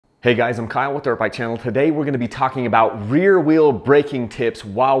Hey guys, I'm Kyle with the Dirt Bike Channel. Today we're going to be talking about rear wheel braking tips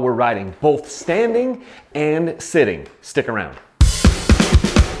while we're riding, both standing and sitting. Stick around.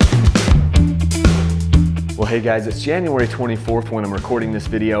 Well, hey guys, it's January 24th when I'm recording this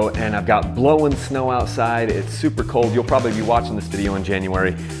video and I've got blowing snow outside. It's super cold. You'll probably be watching this video in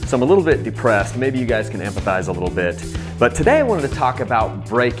January, so I'm a little bit depressed. Maybe you guys can empathize a little bit. But today I wanted to talk about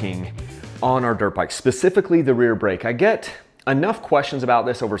braking on our dirt bike, specifically the rear brake. I get enough questions about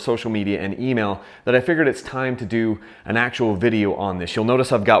this over social media and email that I figured it's time to do an actual video on this. You'll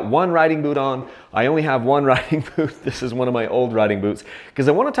notice I've got one riding boot on. I only have one riding boot. This is one of my old riding boots because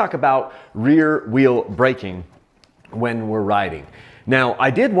I want to talk about rear wheel braking when we're riding. Now, I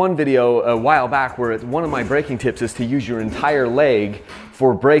did one video a while back where one of my braking tips is to use your entire leg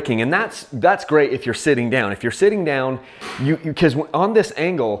for braking, and that's great if you're sitting down. If you're sitting down, because on this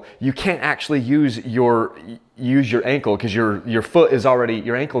angle, you can't actually use your ankle because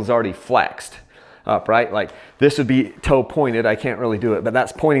your ankle is already flexed up, right? Like this would be toe pointed. I can't really do it, but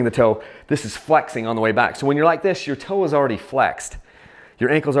that's pointing the toe. This is flexing on the way back. So when you're like this, your toe is already flexed.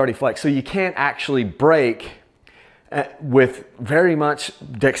 Your ankle's already flexed. So you can't actually brake with very much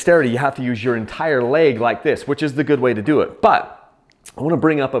dexterity. You have to use your entire leg like this, which is the good way to do it. But I want to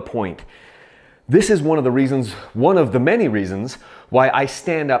bring up a point. This is one of the many reasons why I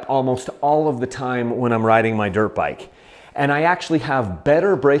stand up almost all of the time when I'm riding my dirt bike. And I actually have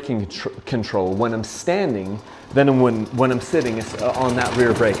better braking control when I'm standing than when I'm sitting on that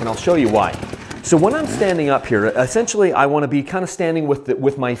rear brake, and I'll show you why. So when I'm standing up here, essentially I want to be kind of standing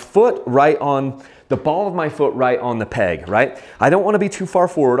with my foot right on the ball of my foot right on the peg, right? I don't want to be too far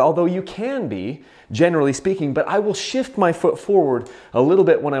forward, although you can be, generally speaking, but I will shift my foot forward a little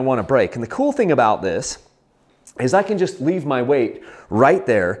bit when I want to brake. And the cool thing about this is I can just leave my weight right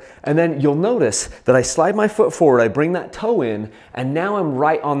there, and then you'll notice that I slide my foot forward, I bring that toe in, and now I'm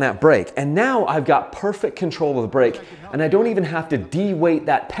right on that brake. And now I've got perfect control of the brake, and I don't even have to de-weight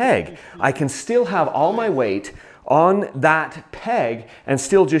that peg. I can still have all my weight on that peg and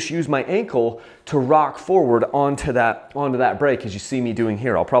still just use my ankle to rock forward onto that brake, as you see me doing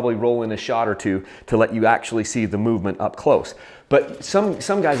here. I'll probably roll in a shot or two to let you actually see the movement up close. But some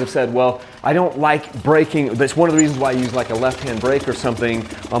guys have said, well, I don't like braking. That's one of the reasons why I use like a left-hand brake or something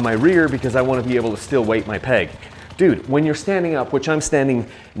on my rear, because I want to be able to still weight my peg. Dude, when you're standing up, which I'm standing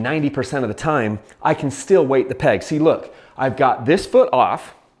 90% of the time, I can still weight the peg. See, look, I've got this foot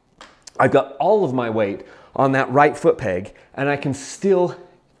off. I've got all of my weight on that right foot peg, and I can still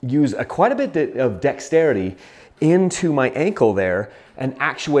use quite a bit of dexterity into my ankle there and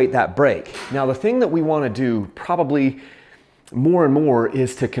actuate that brake. Now, the thing that we want to do probably more and more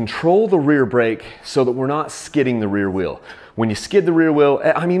is to control the rear brake so that we're not skidding the rear wheel. When you skid the rear wheel,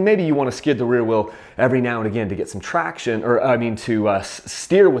 I mean, maybe you want to skid the rear wheel every now and again to get some traction, or I mean to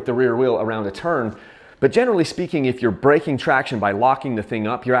steer with the rear wheel around a turn. But generally speaking, if you're braking traction by locking the thing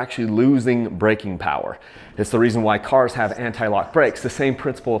up, you're actually losing braking power. It's the reason why cars have anti-lock brakes. The same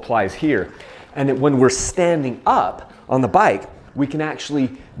principle applies here. And when we're standing up on the bike, we can actually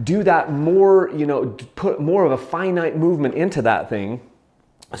do that more, put more of a finite movement into that thing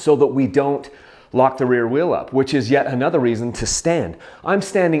so that we don't lock the rear wheel up, which is yet another reason to stand. I'm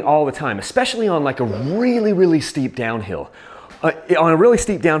standing all the time, especially on like a really, really steep downhill. On a really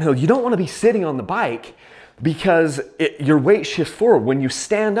steep downhill, you don't want to be sitting on the bike because your weight shifts forward. When you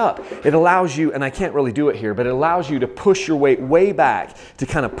stand up, it allows you, and I can't really do it here, but it allows you to push your weight way back to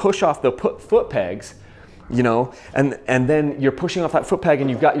kind of push off the foot pegs, and then you're pushing off that foot peg and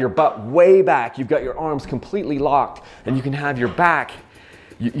you've got your butt way back, you've got your arms completely locked, and you can have your back,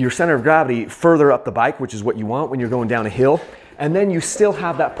 your center of gravity further up the bike, which is what you want when you're going down a hill. And then you still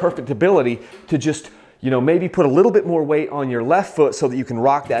have that perfect ability to just maybe put a little bit more weight on your left foot so that you can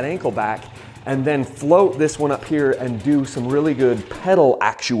rock that ankle back, and then float this one up here and do some really good pedal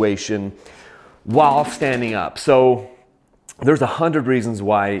actuation while standing up. So there's 100 reasons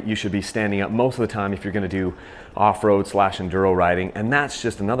why you should be standing up most of the time if you're going to do off-road / enduro riding, and that's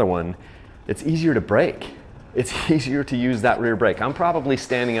just another one. It's easier to brake. It's easier to use that rear brake. I'm probably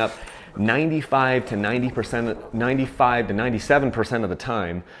standing up 95 to 97% of the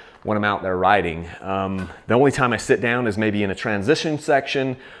time when I'm out there riding. The only time I sit down is maybe in a transition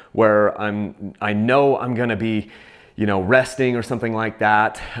section where I know I'm gonna be, resting or something like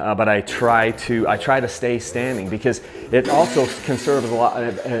that. But I try to stay standing because it also conserves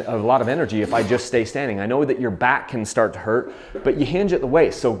a lot of energy if I just stay standing. I know that your back can start to hurt, but you hinge at the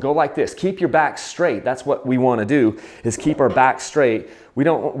waist. So go like this. Keep your back straight. That's what we want to do, is keep our back straight. We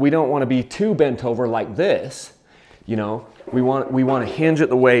don't want to be too bent over like this. We want to hinge at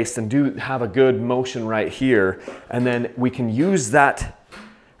the waist and have a good motion right here, and then we can use that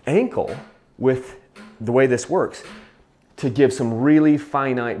ankle with the way this works to give some really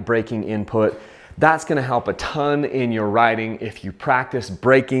finite braking input. That's gonna help a ton in your riding if you practice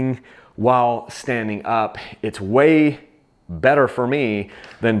braking while standing up. It's way better for me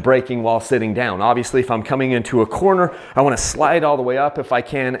than braking while sitting down. Obviously, if I'm coming into a corner, I wanna slide all the way up if I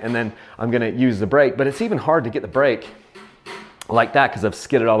can, and then I'm gonna use the brake, but it's even hard to get the brake like that because I've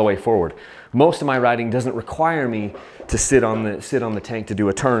skidded all the way forward. Most of my riding doesn't require me to sit on the tank to do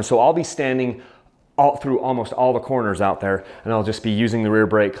a turn, so I'll be standing all through almost all the corners out there, and I'll just be using the rear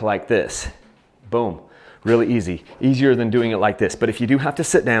brake like this. Boom, really easy. Easier than doing it like this. But if you do have to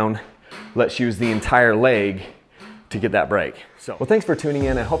sit down, let's use the entire leg to get that brake. So, well, thanks for tuning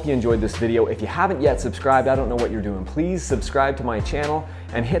in. I hope you enjoyed this video. If you haven't yet subscribed, I don't know what you're doing. Please subscribe to my channel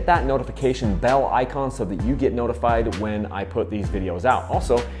and hit that notification bell icon so that you get notified when I put these videos out.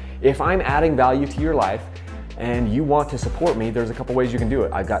 Also, if I'm adding value to your life and you want to support me, there's a couple ways you can do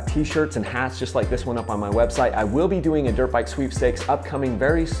it. I've got t-shirts and hats just like this one up on my website. I will be doing a dirt bike sweepstakes upcoming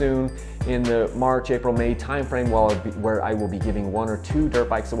very soon in the March, April, May timeframe where I will be giving 1 or 2 dirt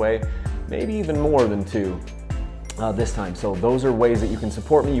bikes away, maybe even more than 2 this time. So those are ways that you can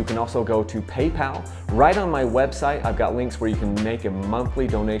support me. You can also go to PayPal. Right on my website, I've got links where you can make a monthly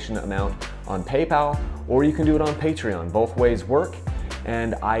donation amount on PayPal, or you can do it on Patreon. Both ways work.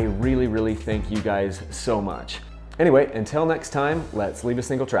 And I really, really thank you guys so much. Anyway, until next time, let's leave a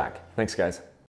single track. Thanks, guys.